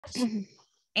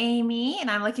Amy,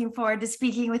 and I'm looking forward to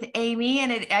speaking with Amy.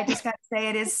 And I just got to say,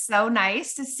 it is so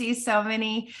nice to see so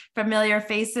many familiar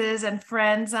faces and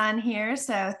friends on here.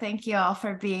 So thank you all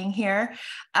for being here.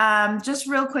 Just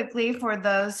real quickly, for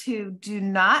those who do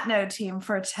not know Team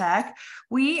for Tech,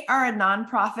 we are a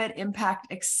nonprofit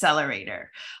impact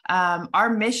accelerator.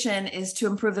 Our mission is to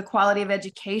improve the quality of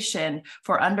education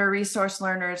for under-resourced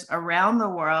learners around the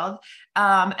world.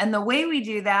 And the way we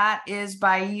do that is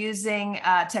by using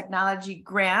technology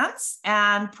grants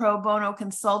and pro bono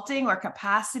consulting or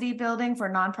capacity building for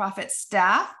nonprofit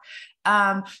staff,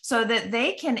 so that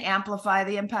they can amplify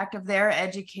the impact of their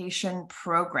education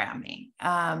programming.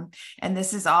 And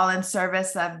this is all in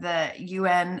service of the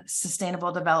UN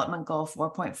Sustainable Development Goal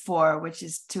 4.4, which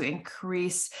is to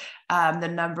increase the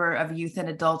number of youth and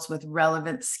adults with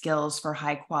relevant skills for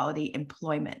high quality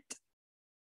employment.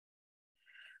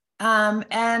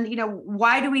 And,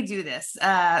 why do we do this?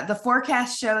 The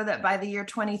forecasts show that by the year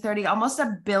 2030, almost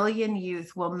 1 billion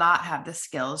youth will not have the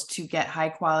skills to get high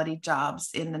quality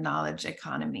jobs in the knowledge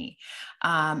economy.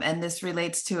 And this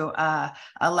relates to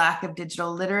a lack of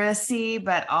digital literacy,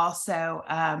 but also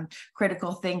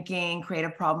critical thinking,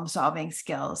 creative problem solving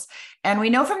skills. And we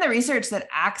know from the research that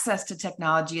access to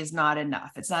technology is not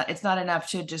enough. It's not enough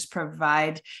to just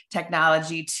provide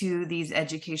technology to these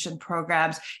education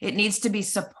programs. It needs to be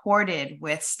supported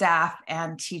with staff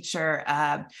and teacher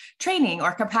training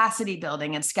or capacity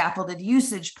building and scaffolded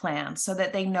usage plans so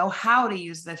that they know how to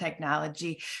use the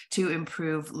technology to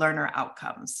improve learner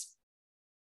outcomes.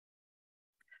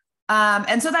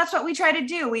 And so that's what we try to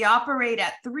do. We operate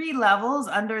at 3 levels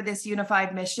under this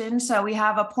unified mission. So we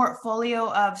have a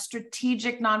portfolio of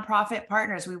strategic nonprofit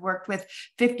partners. We worked with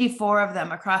 54 of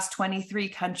them across 23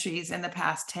 countries in the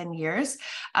past 10 years.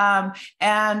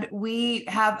 And we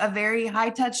have a very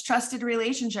high-touch, trusted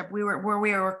relationship. We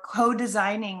were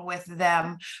co-designing with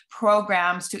them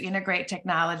programs to integrate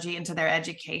technology into their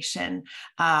education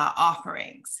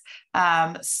offerings.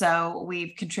 So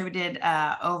we've contributed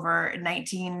over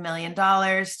 $19 million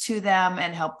to them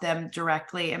and helped them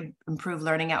directly improve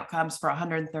learning outcomes for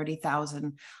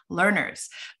 130,000 learners.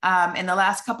 In the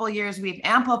last couple of years, we've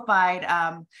amplified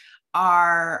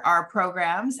our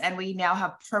programs, and we now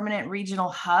have permanent regional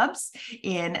hubs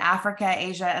in Africa,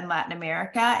 Asia, and Latin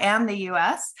America, and the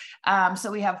US.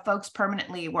 So we have folks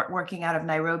permanently working out of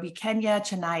Nairobi, Kenya,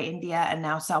 Chennai, India, and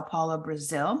now Sao Paulo,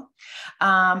 Brazil.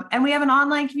 And we have an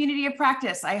online community of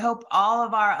practice. I hope all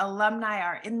of our alumni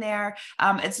are in there.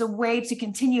 It's a way to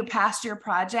continue past your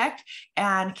project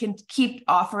and can keep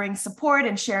offering support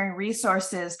and sharing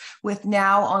resources with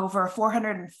now over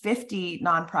 450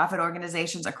 nonprofit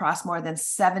organizations across more than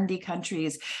 70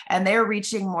 countries, and they're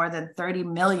reaching more than 30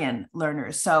 million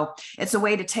learners. So it's a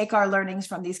way to take our learnings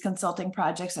from these consulting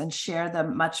projects and share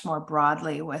them much more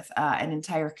broadly with an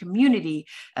entire community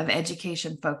of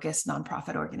education-focused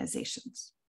nonprofit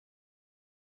organizations.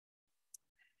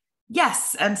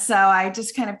 Yes, and so I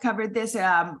just kind of covered this.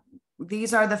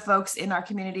 These are the folks in our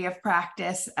community of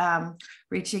practice,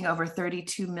 reaching over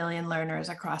 32 million learners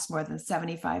across more than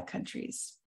 75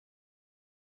 countries.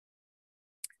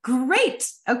 Great.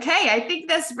 Okay, I think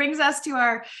this brings us to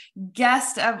our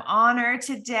guest of honor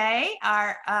today,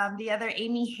 the other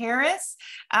Amy Harris.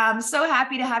 I'm so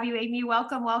happy to have you, Amy.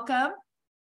 Welcome, welcome.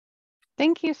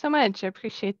 Thank you so much. I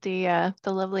appreciate the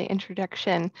lovely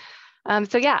introduction.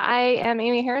 So yeah, I am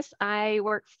Amy Harris. I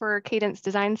work for Cadence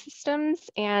Design Systems,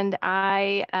 and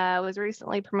I was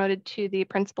recently promoted to the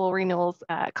Principal Renewals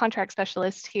Contract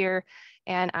Specialist here,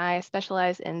 and I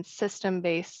specialize in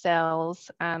system-based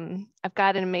sales. I've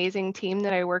got an amazing team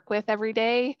that I work with every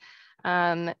day.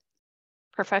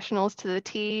 Professionals to the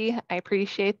T. I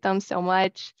appreciate them so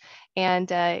much. And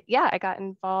yeah, I got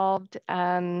involved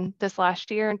this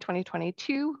last year in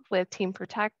 2022 with Team for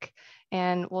Tech,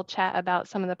 and we'll chat about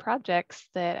some of the projects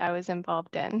that I was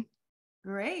involved in.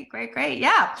 Great, great, great.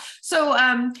 Yeah. So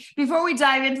before we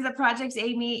dive into the projects,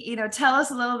 Amy, tell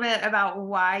us a little bit about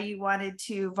why you wanted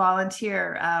to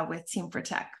volunteer with Team for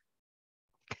Tech.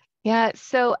 Yeah,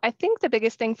 so I think the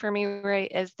biggest thing for me,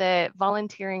 right, is that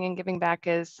volunteering and giving back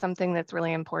is something that's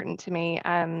really important to me.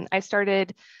 I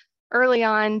started early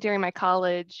on during my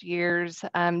college years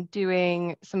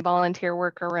doing some volunteer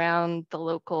work around the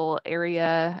local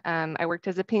area. I worked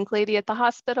as a pink lady at the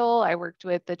hospital. I worked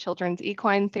with the children's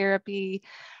equine therapy.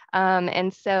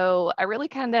 And so I really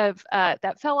kind of,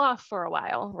 that fell off for a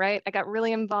while, right? I got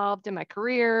really involved in my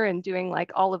career and doing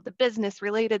like all of the business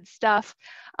related stuff.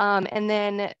 And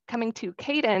then coming to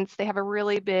Cadence, they have a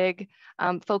really big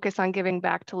focus on giving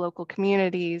back to local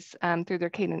communities through their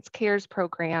Cadence Cares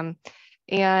program.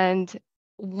 And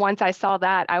once I saw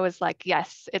that, I was like,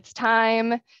 yes, it's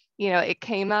time. it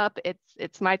came up,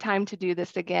 it's my time to do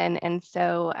this again. And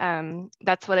so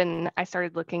that's when I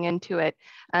started looking into it.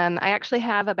 I actually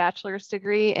have a bachelor's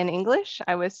degree in English.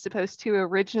 I was supposed to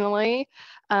originally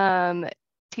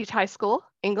teach high school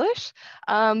English,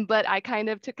 but I kind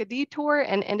of took a detour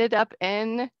and ended up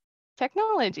in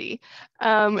technology.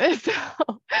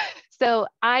 So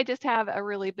I just have a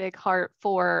really big heart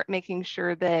for making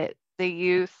sure that the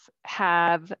youth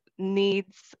have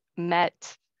needs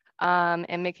met,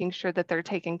 and making sure that they're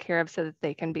taken care of so that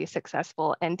they can be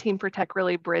successful. And Team Protect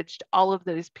really bridged all of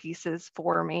those pieces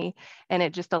for me, and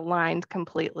it just aligned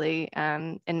completely,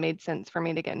 and made sense for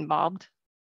me to get involved.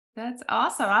 That's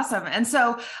awesome. Awesome. And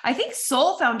so I think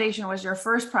S.O.U.L Foundation was your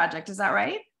first project. Is that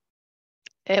right?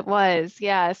 It was,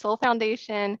 yeah. S.O.U.L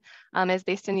Foundation is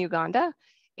based in Uganda.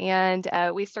 And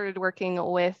we started working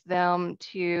with them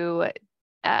to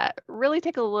really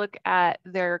take a look at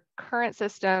their current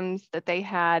systems that they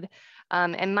had.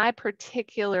 And my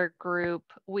particular group,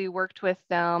 we worked with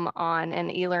them on an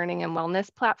e-learning and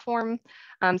wellness platform,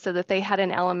 so that they had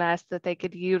an LMS that they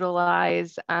could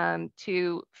utilize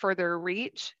to further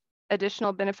reach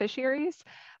additional beneficiaries,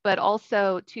 but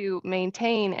also to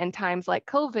maintain in times like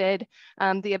COVID,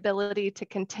 the ability to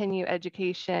continue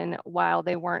education while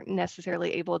they weren't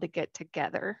necessarily able to get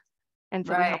together. And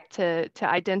so we helped to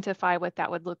identify what that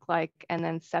would look like and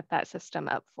then set that system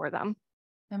up for them.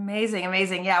 Amazing,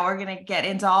 amazing. Yeah, we're going to get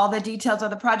into all the details of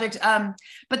the project.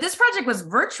 But this project was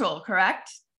virtual,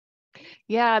 correct?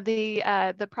 Yeah,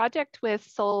 the project with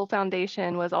S.O.U.L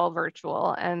Foundation was all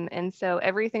virtual, and so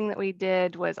everything that we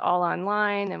did was all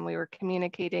online, and we were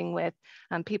communicating with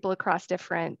people across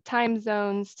different time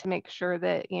zones to make sure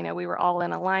that we were all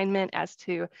in alignment as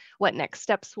to what next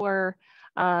steps were.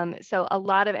 So a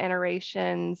lot of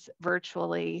iterations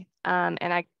virtually,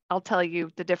 and I'll tell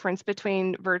you the difference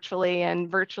between virtually and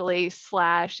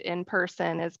virtually/in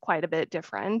person is quite a bit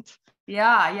different.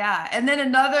 Yeah, yeah. And then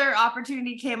another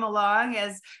opportunity came along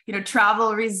as,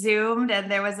 travel resumed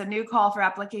and there was a new call for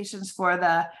applications for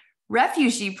the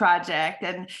RefuSHE project.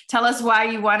 And tell us why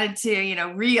you wanted to,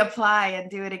 reapply and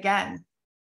do it again.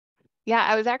 Yeah,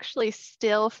 I was actually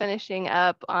still finishing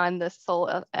up on the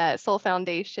S.O.U.L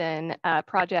Foundation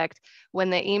project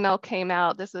when the email came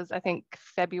out. This was, I think,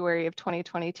 February of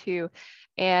 2022,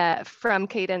 from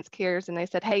Cadence Cares, and they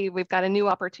said, "Hey, we've got a new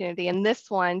opportunity, and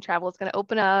this one, travel is going to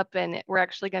open up, and we're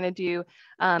actually going to do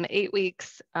 8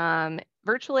 weeks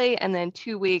virtually, and then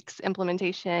 2 weeks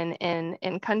implementation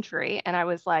in country." And I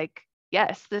was like,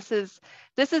 yes, this is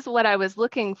what I was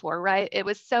looking for, right? It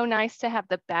was so nice to have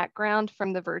the background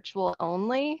from the virtual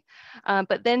only,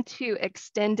 but then to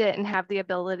extend it and have the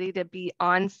ability to be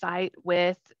on site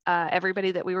with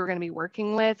everybody that we were going to be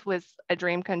working with was a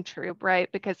dream come true,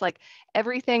 right? Because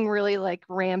everything really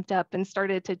ramped up and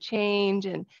started to change,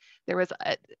 and there was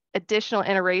additional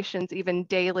iterations even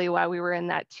daily while we were in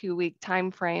that 2-week time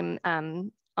frame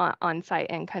on site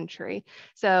and country.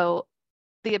 So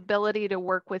the ability to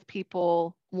work with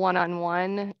people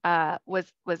one-on-one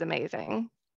was amazing.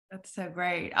 That's so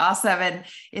great. Awesome. And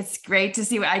it's great to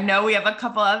see. I know we have a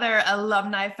couple other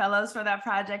alumni fellows for that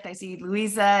project. I see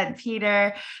Louisa and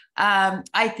Peter.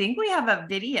 I think we have a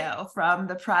video from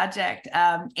the project.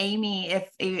 Amy,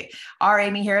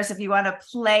 Amy Harris, if you want to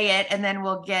play it, and then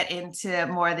we'll get into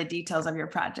more of the details of your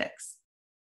projects.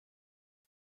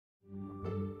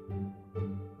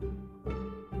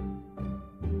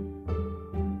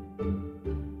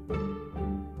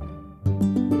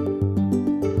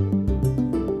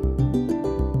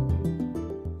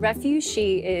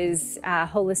 RefuSHE is a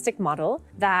holistic model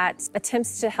that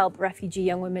attempts to help refugee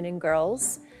young women and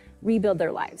girls rebuild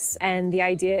their lives. And the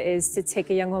idea is to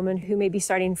take a young woman who may be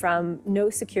starting from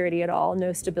no security at all,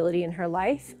 no stability in her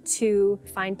life, to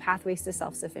find pathways to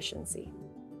self-sufficiency.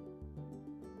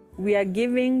 We are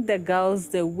giving the girls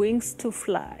the wings to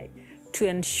fly to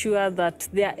ensure that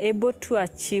they are able to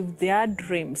achieve their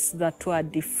dreams that were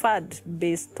deferred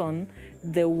based on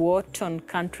the war-torn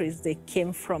countries they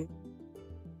came from.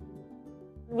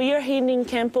 We are here in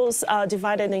campus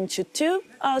divided into 2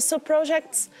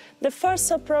 sub-projects. The first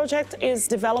sub-project is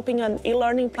developing an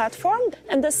e-learning platform,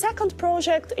 and the second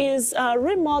project is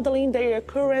remodeling their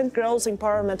current girls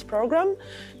empowerment program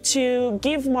to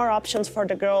give more options for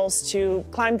the girls to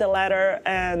climb the ladder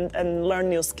and learn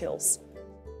new skills.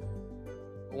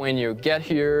 When you get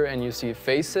here and you see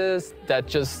faces, that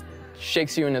just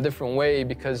shakes you in a different way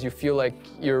because you feel like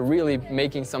you're really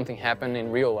making something happen in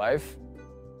real life.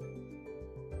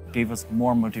 Gave us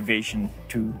more motivation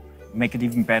to make it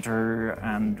even better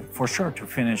and for sure to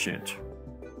finish it.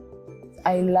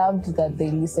 I loved that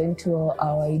they listened to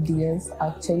our ideas.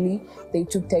 Actually, they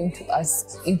took time to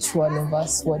ask each one of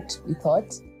us what we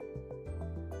thought.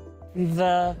 We've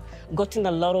gotten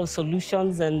a lot of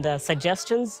solutions and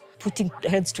suggestions. Putting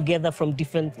heads together from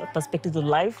different perspectives of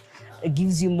life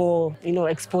gives you more,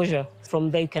 exposure.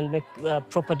 From there, you can make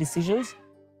proper decisions.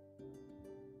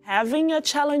 Having a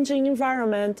challenging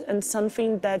environment and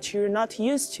something that you're not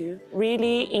used to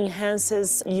really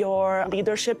enhances your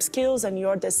leadership skills and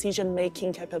your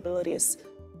decision-making capabilities.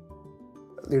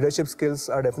 Leadership skills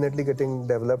are definitely getting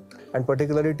developed, and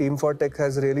particularly Team for Tech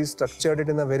has really structured it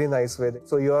in a very nice way.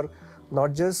 So you're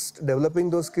not just developing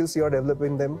those skills, you're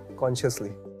developing them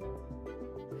consciously.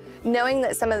 Knowing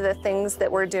that some of the things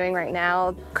that we're doing right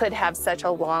now could have such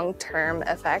a long-term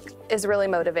effect is really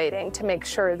motivating to make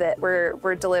sure that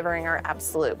we're delivering our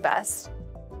absolute best.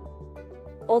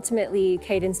 Ultimately,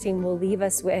 Cadence team will leave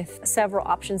us with several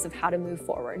options of how to move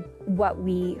forward. What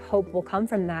we hope will come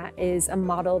from that is a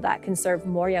model that can serve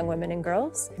more young women and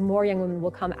girls. More young women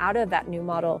will come out of that new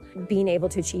model being able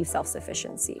to achieve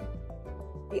self-sufficiency.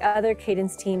 The other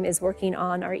Cadence team is working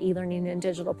on our e-learning and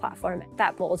digital platform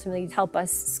that will ultimately help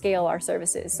us scale our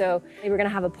services. So we're going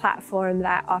to have a platform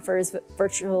that offers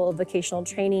virtual vocational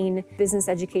training, business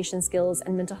education skills,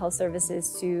 and mental health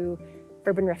services to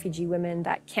urban refugee women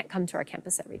that can't come to our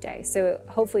campus every day. So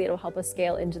hopefully it'll help us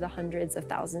scale into the hundreds of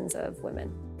thousands of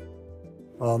women.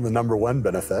 Well, the number one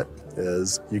benefit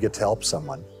is you get to help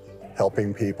someone.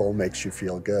 Helping people makes you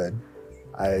feel good.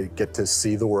 I get to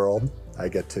see the world. I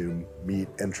get to meet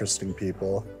interesting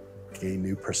people, gain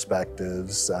new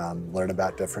perspectives, learn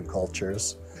about different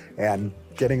cultures. And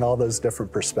getting all those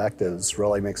different perspectives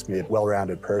really makes me a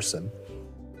well-rounded person.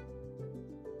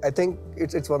 I think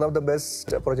it's one of the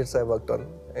best projects I've worked on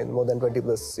in more than 20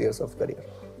 plus years of career.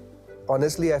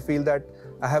 Honestly, I feel that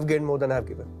I have gained more than I have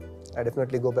given. I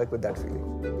definitely go back with that feeling.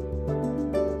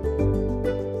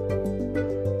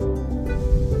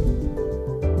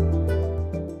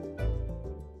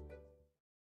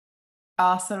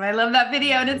 Awesome. I love that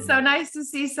video. And it's so nice to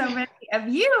see so many of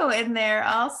you in there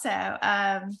also.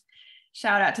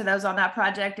 Shout out to those on that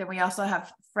project. And we also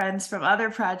have friends from other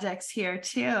projects here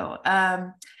too.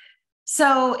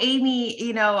 So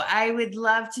Amy, I would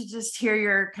love to just hear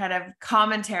your kind of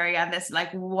commentary on this.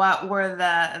 Like, what were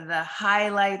the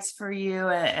highlights for you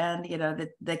and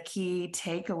the key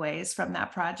takeaways from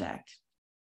that project?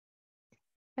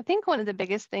 I think one of the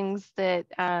biggest things that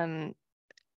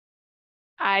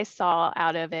I saw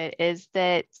out of it is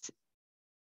that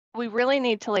we really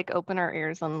need to open our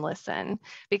ears and listen,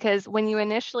 because when you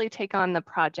initially take on the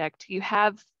project, you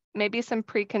have maybe some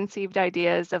preconceived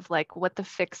ideas of what the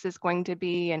fix is going to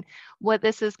be and what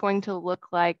this is going to look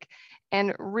like.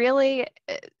 And really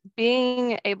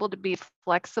being able to be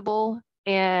flexible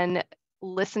and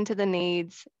listen to the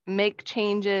needs, make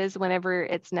changes whenever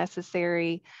it's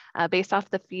necessary, based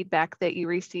off the feedback that you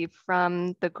receive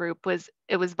from the group was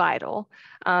vital,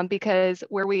 because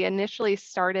where we initially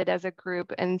started as a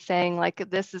group and saying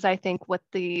this is, I think, what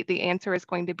the answer is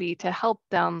going to be to help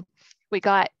them, we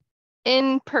got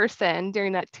in person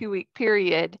during that 2-week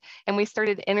period, and we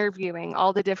started interviewing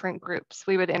all the different groups.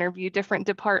 We would interview different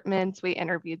departments. We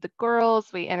interviewed the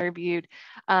girls. We interviewed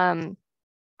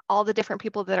all the different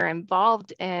people that are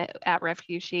involved at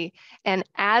RefuSHE. And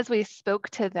as we spoke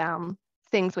to them,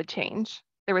 things would change.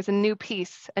 There was a new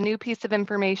piece of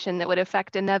information that would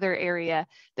affect another area,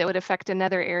 that would affect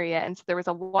another area. And so there was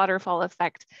a waterfall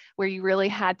effect where you really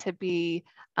had to be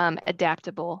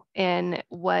adaptable in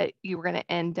what you were going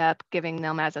to end up giving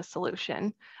them as a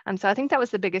solution. So I think that was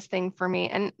the biggest thing for me.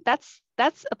 And that's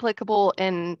applicable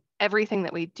in everything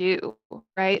that we do,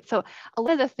 right? So a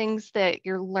lot of the things that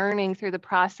you're learning through the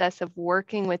process of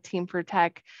working with Team for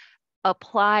Tech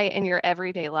apply in your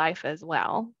everyday life as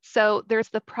well. So there's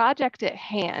the project at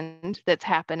hand that's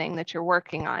happening that you're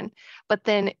working on, but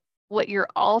then what you're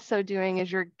also doing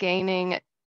is you're gaining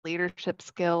leadership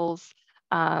skills,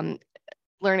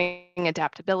 learning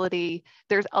adaptability.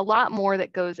 There's a lot more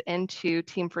that goes into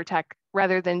Team for Tech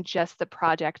rather than just the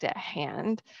project at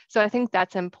hand. So I think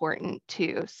that's important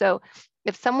too. So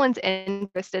if someone's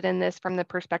interested in this from the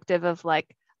perspective of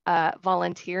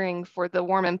volunteering for the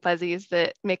warm and fuzzies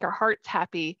that make our hearts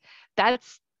happy,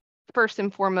 that's first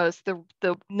and foremost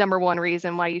the number one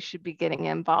reason why you should be getting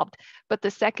involved. But the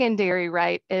secondary,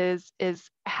 right, is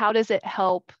how does it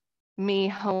help me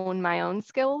hone my own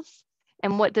skills?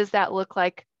 And what does that look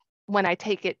like when I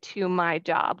take it to my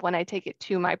job, when I take it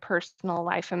to my personal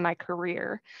life and my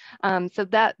career? So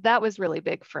that was really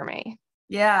big for me.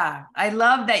 Yeah, I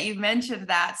love that you mentioned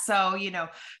that. So,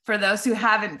 for those who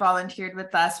haven't volunteered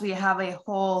with us, we have a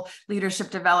whole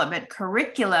leadership development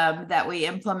curriculum that we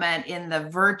implement in the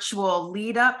virtual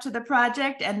lead up to the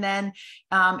project, and then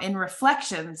in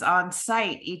reflections on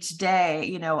site each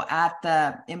day, at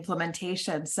the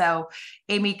implementation. So,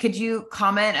 Amy, could you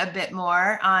comment a bit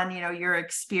more on, your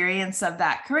experience of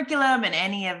that curriculum and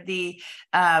any of the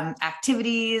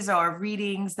activities or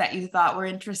readings that you thought were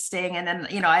interesting? And then,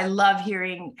 I love hearing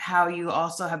how you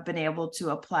also have been able to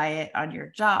apply it on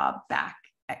your job back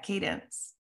at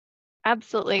Cadence.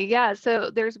 Absolutely. Yeah.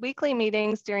 So there's weekly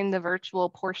meetings during the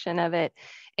virtual portion of it.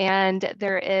 And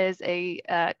there is a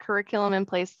curriculum in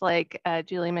place, like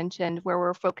Julie mentioned, where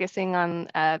we're focusing on,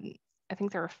 I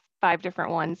think there are 5 different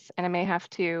ones, and I may have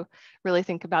to really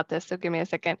think about this. So give me a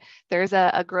second. There's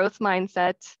a growth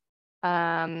mindset,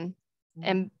 and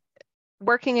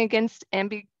working against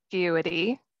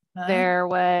ambiguity. There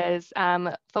was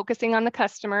focusing on the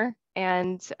customer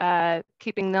and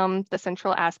keeping them the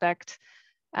central aspect,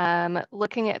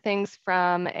 looking at things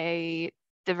from a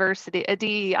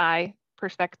DEI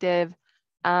perspective,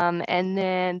 and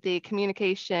then the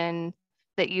communication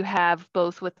that you have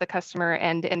both with the customer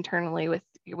and internally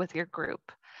with your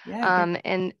group. Yeah.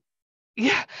 And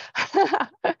yeah,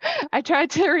 I tried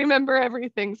to remember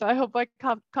everything, so I hope I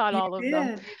caught all of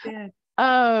them. You did.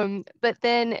 But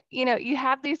then, you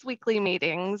have these weekly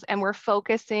meetings, and we're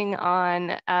focusing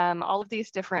on all of these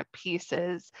different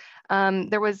pieces.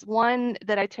 There was one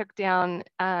that I took down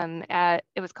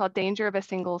it was called Danger of a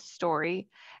Single Story.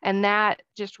 And that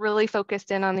just really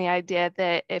focused in on the idea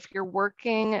that if you're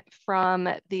working from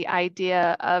the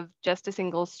idea of just a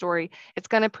single story, it's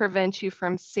going to prevent you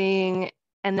from seeing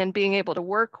and then being able to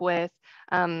work with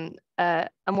a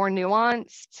more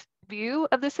nuanced view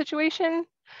of the situation.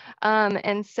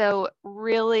 And so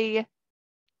really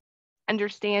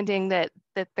understanding that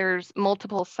there's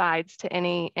multiple sides to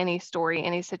any story,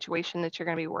 any situation that you're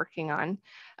going to be working on.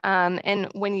 And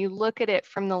when you look at it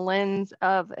from the lens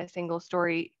of a single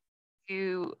story,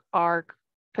 you are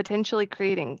potentially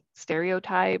creating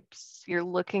stereotypes. You're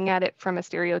looking at it from a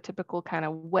stereotypical kind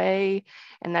of way,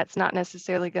 and that's not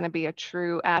necessarily going to be a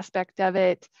true aspect of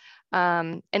it.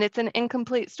 And it's an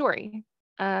incomplete story.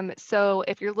 So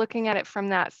if you're looking at it from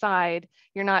that side,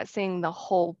 you're not seeing the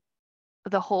whole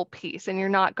piece, and you're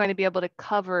not going to be able to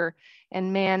cover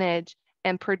and manage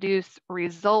and produce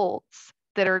results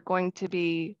that are going to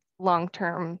be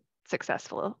long-term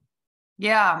successful.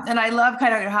 Yeah. And I love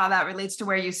kind of how that relates to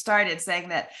where you started, saying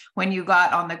that when you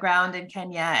got on the ground in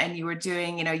Kenya and you were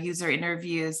doing, user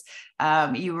interviews,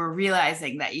 you were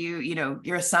realizing that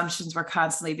your assumptions were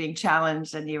constantly being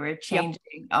challenged and you were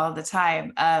changing all the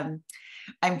time.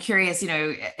 I'm curious,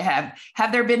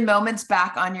 have there been moments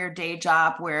back on your day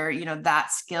job where,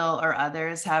 that skill or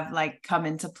others have come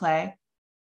into play?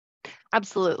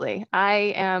 Absolutely.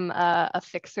 I am a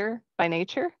fixer by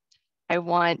nature. I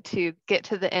want to get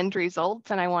to the end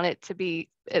results, and I want it to be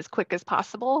as quick as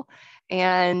possible.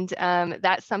 And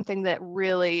that's something that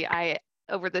really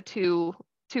over the two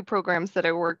programs that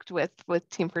I worked with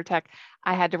Team for Tech,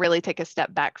 I had to really take a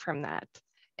step back from that.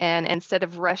 And instead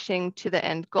of rushing to the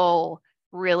end goal,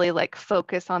 really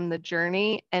focus on the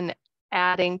journey and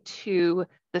adding to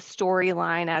the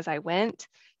storyline as I went,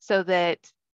 so that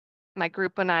my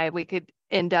group and we could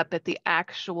end up at the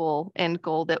actual end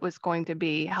goal that was going to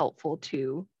be helpful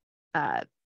to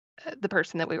the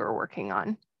person that we were working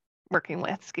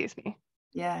with, excuse me.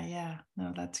 Yeah.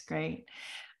 No, that's great.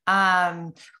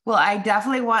 Well, I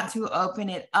definitely want to open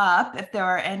it up. If there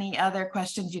are any other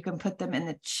questions, you can put them in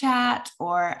the chat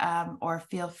or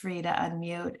feel free to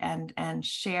unmute and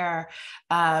share.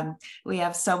 We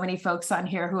have so many folks on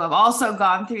here who have also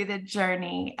gone through the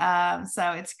journey.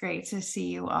 So it's great to see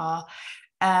you all.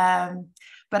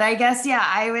 But I guess,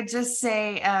 I would just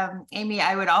say, Amy,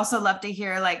 I would also love to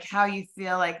hear how you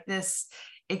feel this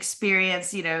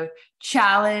experience,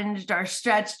 challenged or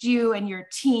stretched you and your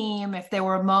team. If there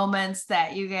were moments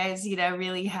that you guys,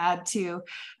 really had to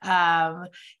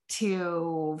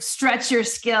stretch your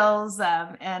skills,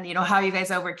 and how you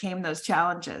guys overcame those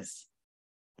challenges.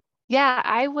 Yeah,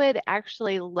 I would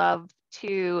actually love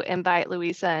to invite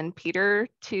Louisa and Peter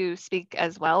to speak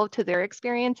as well to their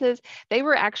experiences. They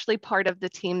were actually part of the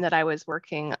team that I was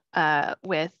working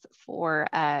with for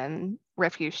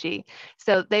RefuSHE.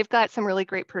 So they've got some really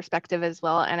great perspective as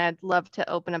well. And I'd love to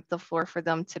open up the floor for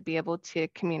them to be able to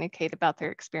communicate about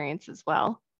their experience as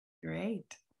well.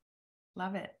 Great.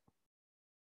 Love it.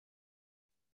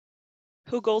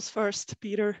 Who goes first,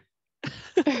 Peter?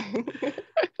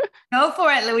 Go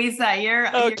for it, Louisa.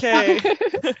 You're okay.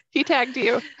 He tagged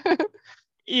you.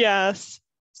 Yes.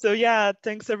 So yeah,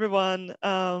 thanks everyone.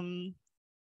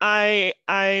 I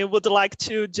would like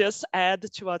to just add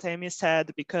to what Amy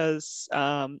said, because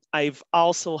I've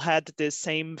also had the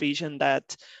same vision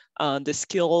that the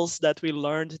skills that we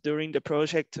learned during the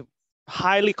project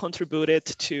highly contributed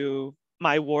to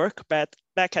my work back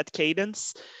at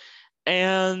Cadence.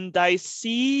 And I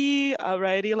see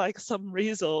already like some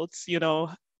results.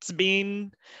 It's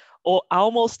been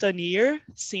almost a year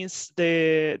since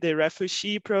the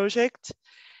RefuSHE project,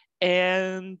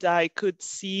 and I could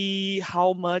see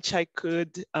how much I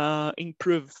could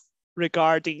improve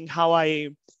regarding how I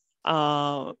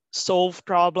solve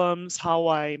problems, how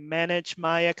I manage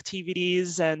my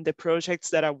activities and the projects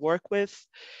that I work with.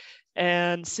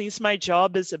 And since my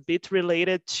job is a bit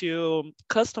related to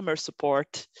customer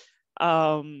support,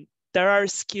 there are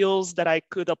skills that I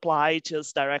could apply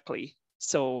just directly.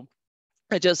 So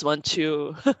I just want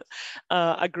to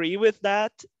agree with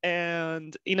that.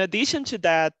 And in addition to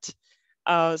that,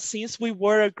 since we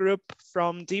were a group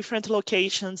from different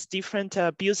locations, different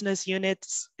business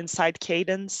units inside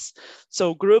Cadence,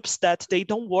 so groups that they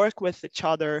don't work with each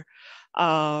other,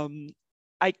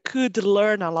 I could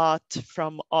learn a lot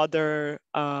from other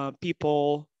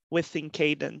people within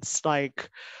Cadence. Like,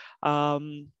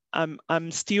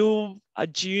 I'm still a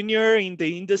junior in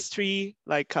the industry,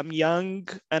 like I'm young,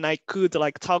 and I could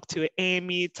like talk to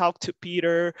Amy, talk to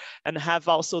Peter, and have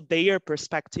also their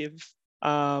perspective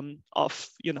of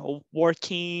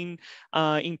working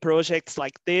in projects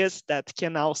like this that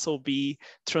can also be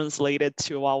translated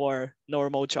to our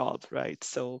normal job, right?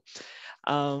 So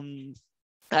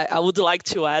I would like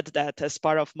to add that as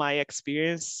part of my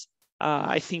experience.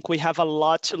 I think we have a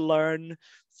lot to learn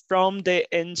from the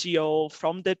NGO,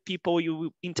 from the people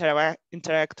you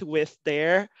interact with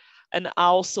there, and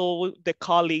also the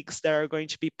colleagues that are going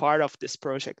to be part of this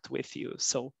project with you.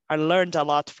 So I learned a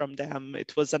lot from them.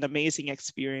 It was an amazing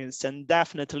experience, and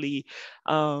definitely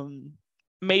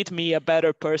made me a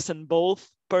better person, both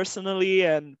personally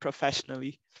and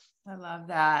professionally. I love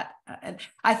that. And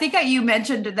I think that you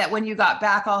mentioned that when you got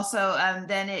back also,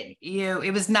 then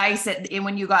it was nice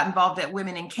when you got involved at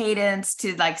Women in Cadence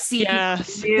to like see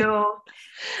yes. people new.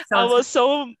 So I was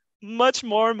so much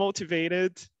more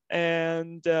motivated,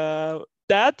 and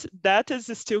that is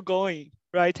still going,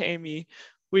 right, Amy?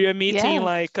 We are meeting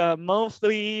like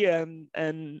monthly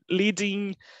and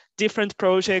leading different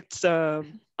projects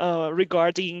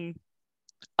regarding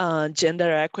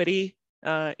gender equity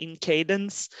in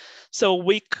Cadence, so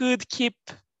we could keep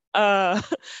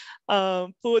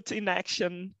put in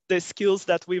action the skills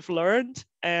that we've learned,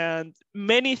 and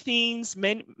many things,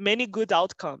 many good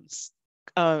outcomes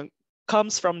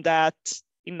comes from that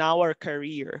in our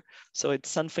career. So it's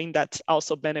something that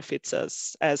also benefits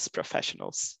us as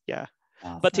professionals. Yeah.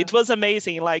 Awesome. But it was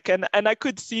amazing. Like, and I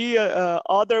could see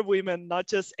other women, not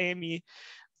just Amy,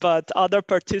 but other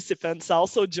participants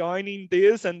also joining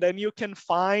this, and then you can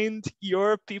find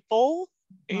your people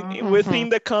within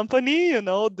the company.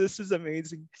 This is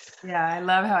amazing. Yeah, I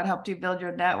love how it helped you build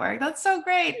your network. That's so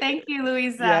great. Thank you,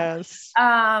 Louisa. Yes.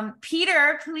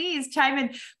 Peter, please chime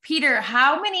in. Peter,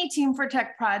 how many Team for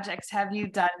Tech projects have you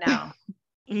done now?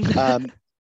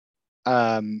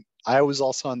 I was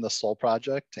also on the S.O.U.L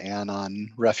project and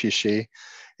on RefuSHE.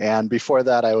 And before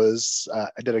that, I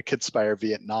did a KidSpire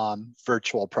Vietnam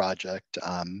virtual project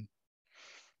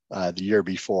the year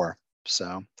before.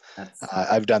 So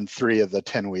I've done 3 of the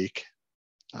 10-week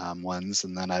ones,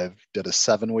 and then I did a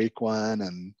 7-week one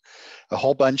and a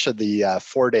whole bunch of the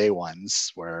 4-day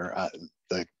ones where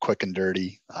the quick and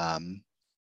dirty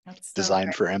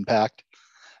designed for impact.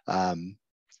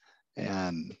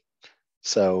 And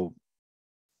so,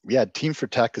 yeah, Team for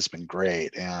Tech has been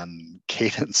great, and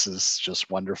Cadence is just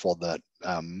wonderful that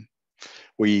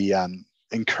we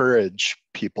encourage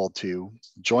people to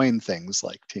join things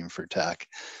like Team for Tech,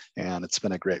 and it's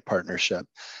been a great partnership.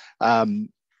 One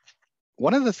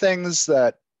of the things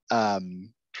that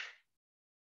the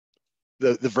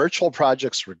virtual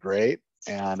projects were great,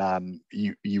 and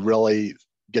you really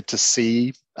get to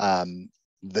see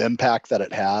the impact that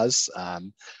it has.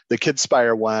 The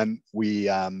KidSpire one, we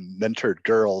mentored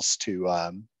girls to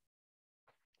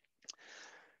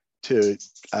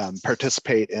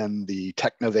participate in the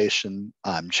Technovation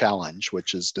Challenge,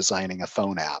 which is designing a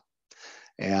phone app.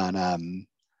 And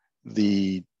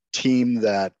the team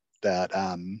that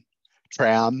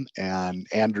Tram and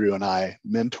Andrew and I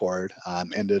mentored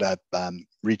ended up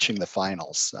reaching the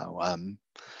finals.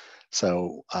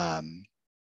 So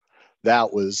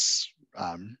that was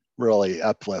really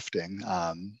uplifting.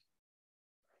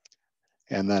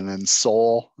 And then in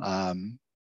S.O.U.L,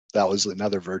 that was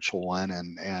another virtual one,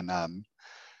 and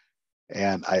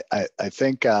I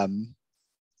think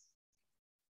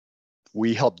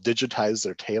we helped digitize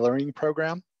their tailoring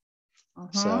program.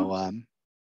 So,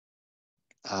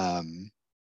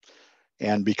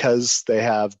 and because they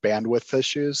have bandwidth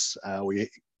issues,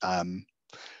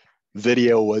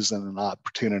 video wasn't an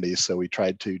opportunity, so we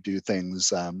tried to do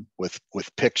things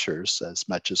with pictures as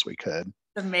much as we could.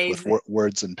 Amazing. With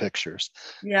words and pictures.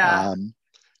 Yeah.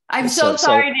 I'm so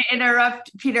sorry to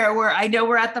interrupt, Peter. I know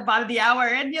we're at the bottom of the hour,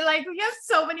 and you're like, we have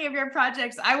so many of your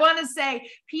projects. I want to say,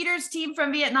 Peter's team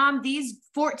from Vietnam, these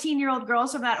 14-year-old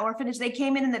girls from that orphanage, they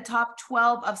came in the top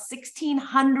 12 of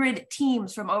 1,600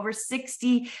 teams from over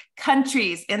 60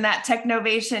 countries in that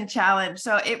Technovation Challenge.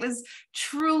 So it was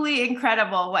truly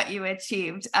incredible what you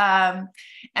achieved. And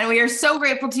we are so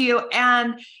grateful to you.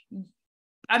 And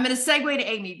I'm going to segue to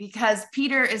Amy, because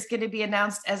Peter is going to be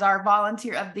announced as our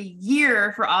volunteer of the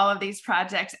year for all of these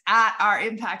projects at our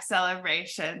Impact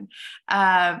Celebration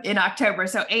in October.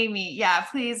 So Amy, yeah,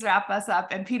 please wrap us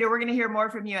up. And Peter, we're going to hear more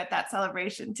from you at that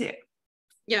celebration too.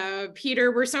 Yeah,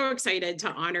 Peter, we're so excited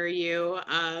to honor you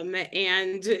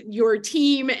and your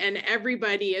team and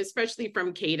everybody, especially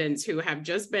from Cadence, who have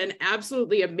just been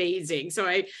absolutely amazing. So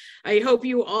I hope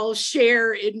you all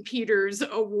share in Peter's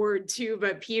award too,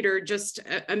 but Peter, just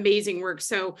amazing work.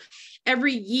 So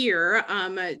every year,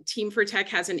 Team for Tech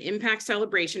has an impact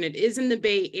celebration. It is in the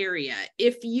Bay Area.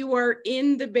 If you are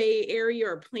in the Bay Area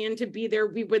or plan to be there,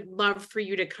 we would love for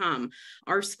you to come.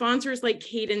 Our sponsors like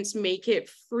Cadence make it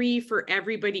free for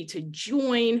everybody to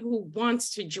join who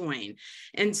wants to join.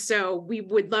 And so we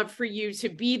would love for you to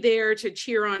be there to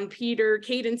cheer on Peter.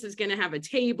 Cadence is going to have a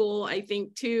table, I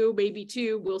think maybe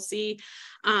two, we'll see.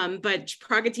 But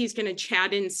Pragati is going to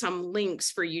chat in some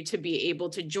links for you to be able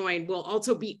to join. We'll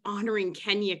also be honoring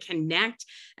Kenya Connect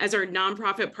as our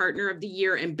nonprofit partner of the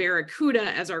year and Barracuda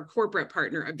as our corporate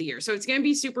partner of the year. So it's going to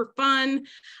be super fun,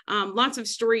 lots of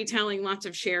storytelling, lots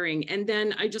of sharing. And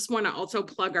then I just want to also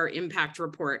plug our impact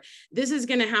report. This is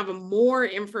going to have more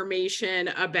information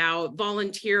about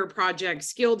volunteer projects,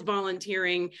 skilled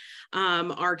volunteering,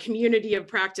 our community of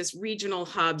practice, regional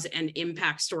hubs, and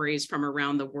impact stories from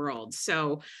around the world.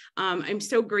 So I'm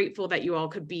so grateful that you all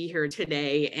could be here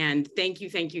today, and thank you,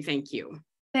 thank you, thank you.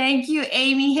 Thank you,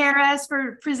 Amy Harris,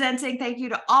 for presenting. Thank you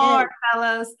to all our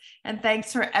fellows, and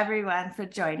thanks for everyone for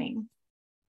joining.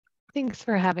 Thanks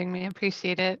for having me. I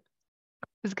appreciate it. It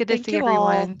was good to see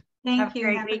everyone. Thank you.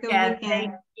 Have a good weekend.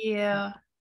 Thank you.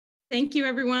 Thank you,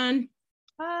 everyone.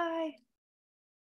 Bye.